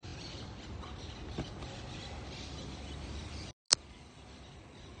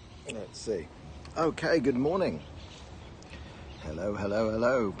Let's see. Okay, good morning. Hello, hello,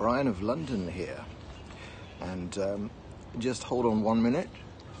 hello. Brian of London here. And just hold on 1 minute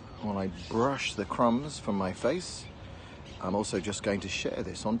while I brush the crumbs from my face. I'm also just going to share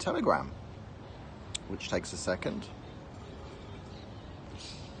this on Telegram, which takes a second.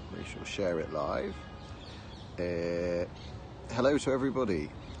 We shall share it live. Hello to everybody.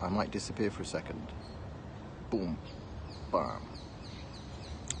 I might disappear for a second. Boom. Bam.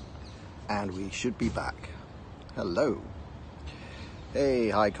 And we should be back. Hello. Hey,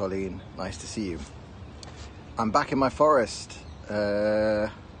 hi Colleen. Nice to see you. I'm back in my forest. And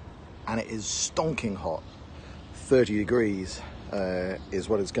it is stonking hot. 30 degrees is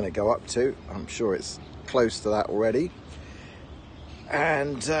what it's going to go up to. I'm sure it's close to that already.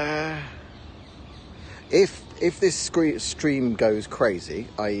 And if this stream goes crazy,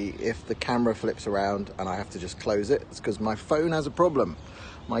 i.e. if the camera flips around and I have to just close it, it's because my phone has a problem.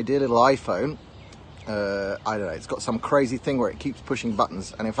 My dear little iPhone, I don't know, it's got some crazy thing where it keeps pushing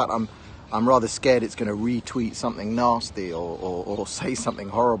buttons, and in fact I'm rather scared it's going to retweet something nasty or say something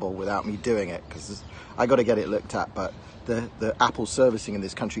horrible without me doing it, because I got to get it looked at. But the Apple servicing in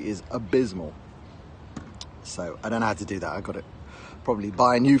this country is abysmal, so I don't know how to do that. I've got to probably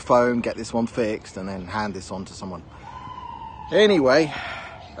buy a new phone, get this one fixed, and then hand this on to someone. Anyway,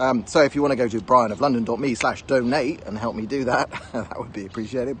 so if you want to go to brianoflondon.me/donate and help me do that, that would be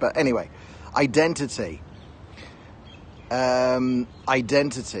appreciated. But anyway, identity.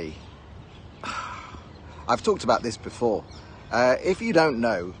 Identity. I've talked about this before. If you don't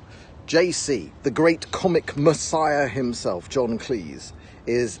know, JC, the great comic messiah himself, John Cleese,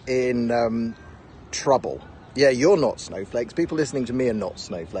 is in trouble. Yeah, you're not snowflakes. People listening to me are not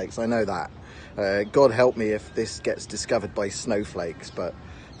snowflakes. I know that. God help me if this gets discovered by snowflakes, but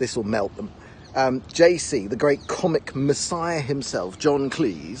this will melt them. JC, the great comic messiah himself, John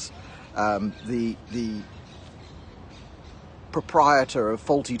Cleese, the proprietor of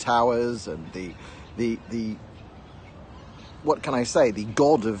Fawlty Towers and the what can I say, the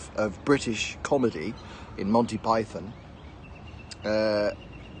god of British comedy in Monty Python,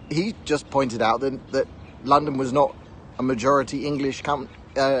 he just pointed out that London was not a majority English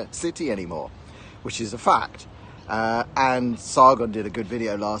city anymore, which is a fact. And Sargon did a good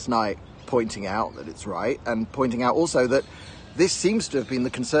video last night pointing out that it's right, and pointing out also that this seems to have been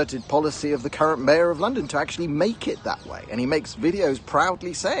the concerted policy of the current mayor of London to actually make it that way. And he makes videos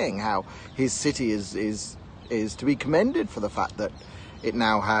proudly saying how his city is to be commended for the fact that it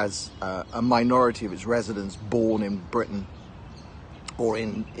now has a minority of its residents born in Britain or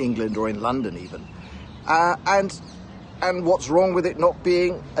in England or in London even. And what's wrong with it not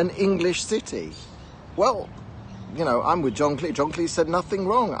being an English city? Well, you know, I'm with John Cleese. John Cleese said nothing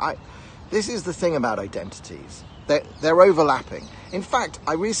wrong. This is the thing about identities. They're overlapping. In fact,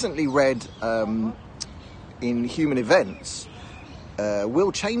 I recently read in Human Events,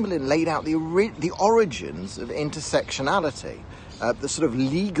 Will Chamberlain laid out the origins of intersectionality, the sort of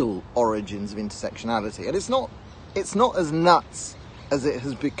legal origins of intersectionality. And it's not as nuts as it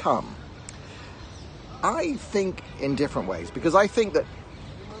has become. I think in different ways, because I think that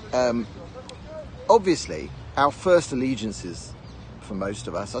obviously our first allegiances for most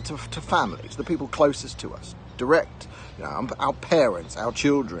of us are to families, the people closest to us, direct, you know, our parents, our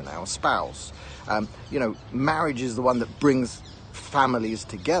children, our spouse. You know, marriage is the one that brings families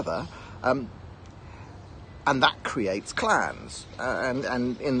together, and that creates clans. And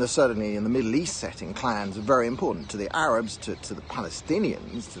certainly in the Middle East setting, clans are very important to the Arabs, to the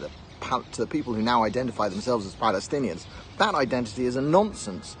Palestinians, to the people who now identify themselves as Palestinians. That identity is a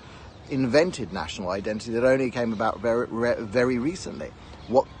nonsense, invented national identity that only came about very recently.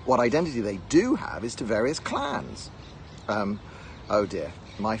 What identity they do have is to various clans. Oh dear,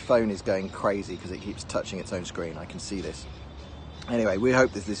 my phone is going crazy because it keeps touching its own screen. I can see this. Anyway, we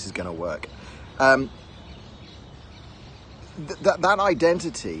hope that this is going to work. That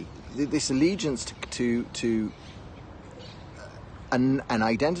identity, this allegiance to an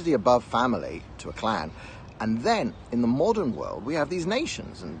identity above family, to a clan. And then in the modern world, we have these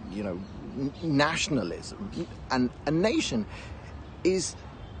nations and, you know, nationalism. And a nation is,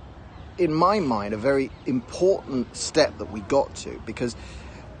 in my mind, a very important step that we got to, because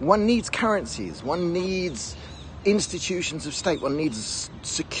one needs currencies, one needs institutions of state, one needs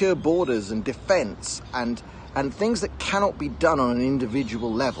secure borders and defense and things that cannot be done on an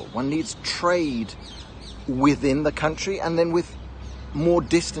individual level. One needs trade within the country and then with more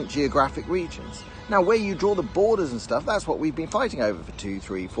distant geographic regions. Now, where you draw the borders and stuff, that's what we've been fighting over for 200,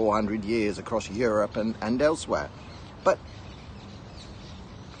 300, 400 years across Europe and elsewhere. But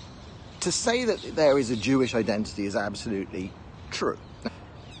to say that there is a Jewish identity is absolutely true.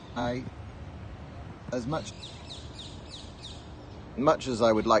 As much as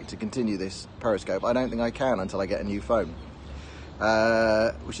I would like to continue this Periscope, I don't think I can until I get a new phone,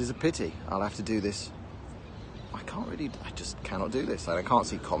 which is a pity. I'll have to do this. I just cannot do this. I can't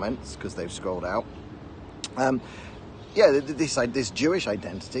see comments because they've scrolled out. Yeah, this Jewish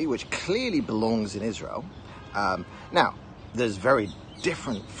identity, which clearly belongs in Israel. Now, there's very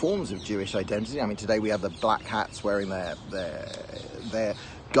different forms of Jewish identity. I mean, today we have the black hats wearing their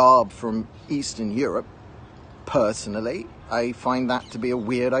garb from Eastern Europe. Personally, I find that to be a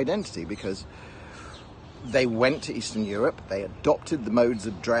weird identity because they went to Eastern Europe, they adopted the modes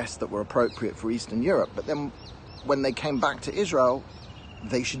of dress that were appropriate for Eastern Europe, but then when they came back to Israel,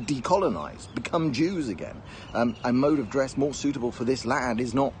 they should decolonize, become Jews again. A mode of dress more suitable for this land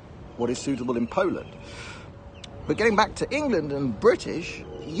is not what is suitable in Poland. But getting back to England and British,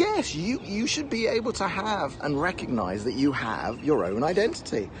 yes, you should be able to have and recognize that you have your own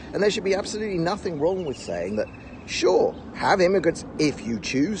identity. And there should be absolutely nothing wrong with saying that, sure, have immigrants if you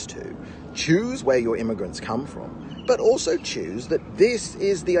choose to. Choose where your immigrants come from. But also choose that this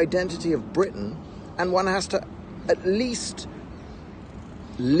is the identity of Britain and one has to at least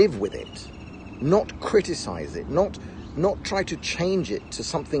live with it, not criticize it, not try to change it to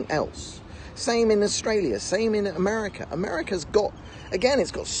something else. Same in Australia, same in America. America's got, again,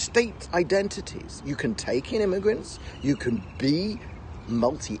 it's got state identities. You can take in immigrants, you can be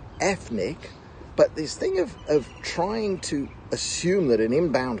multi-ethnic, but this thing of trying to assume that an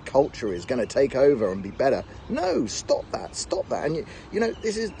inbound culture is going to take over and be better, no, stop that. And you know,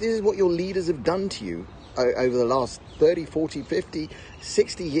 this is what your leaders have done to you over the last 30, 40, 50,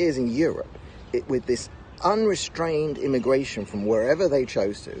 60 years in Europe, with this unrestrained immigration from wherever they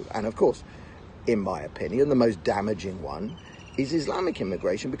chose to. And of course, in my opinion, the most damaging one is Islamic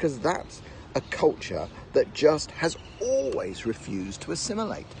immigration, because that's a culture that just has always refused to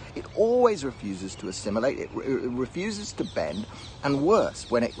assimilate. It always refuses to assimilate. It refuses to bend. And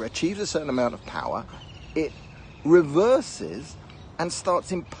worse, when it achieves a certain amount of power, it reverses and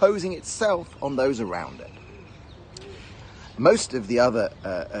starts imposing itself on those around it. Most of the other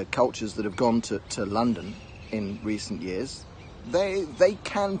cultures that have gone to London in recent years, they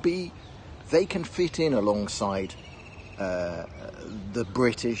can fit in alongside the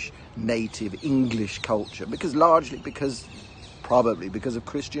British native English culture, probably because of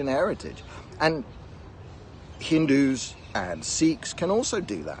Christian heritage. And Hindus and Sikhs can also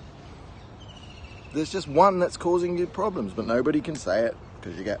do that. There's just one that's causing you problems, but nobody can say it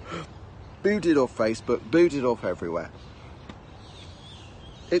because you get booted off Facebook, booted off everywhere.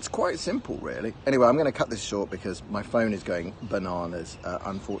 It's quite simple, really. Anyway, I'm going to cut this short because my phone is going bananas,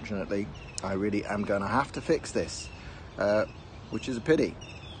 unfortunately. I really am going to have to fix this, which is a pity.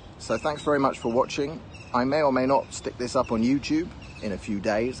 So thanks very much for watching. I may or may not stick this up on YouTube in a few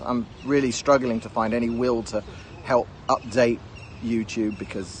days. I'm really struggling to find any will to help update YouTube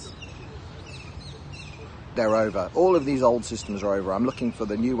because they're over. All of these old systems are over. I'm looking for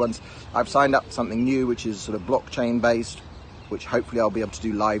the new ones. I've signed up to something new, which is sort of blockchain based, which hopefully I'll be able to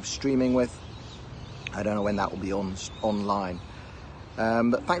do live streaming with. I don't know when that will be online.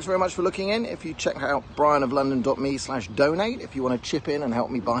 But thanks very much for looking in. If you check out brianoflondon.me/donate, if you want to chip in and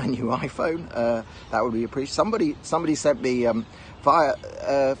help me buy a new iPhone, that would be appreciated. Somebody sent me via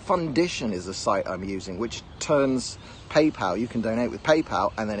Fundition is a site I'm using, which turns PayPal. You can donate with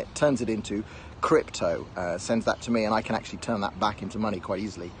PayPal, and then it turns it into crypto, sends that to me, and I can actually turn that back into money quite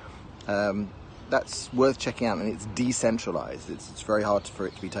easily. That's worth checking out, and it's decentralized. It's very hard for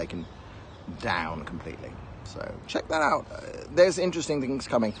it to be taken down completely. So check that out. There's interesting things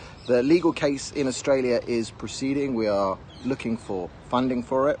coming. The legal case in Australia is proceeding. We are looking for funding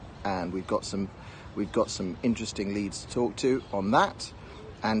for it, and we've got some interesting leads to talk to on that.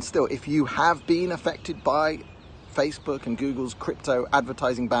 And still, if you have been affected by Facebook and Google's crypto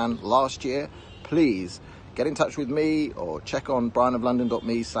advertising ban last year, please get in touch with me or check on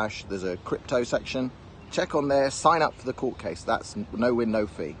brianoflondon.me/ there's a crypto section. Check on there, sign up for the court case. That's no win, no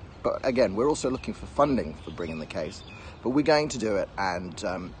fee. But again, we're also looking for funding for bringing the case. But we're going to do it, and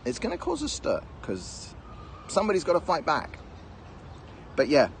it's going to cause a stir because somebody's got to fight back. But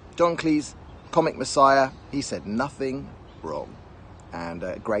yeah, John Cleese, Comic Messiah, he said nothing wrong. And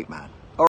great man.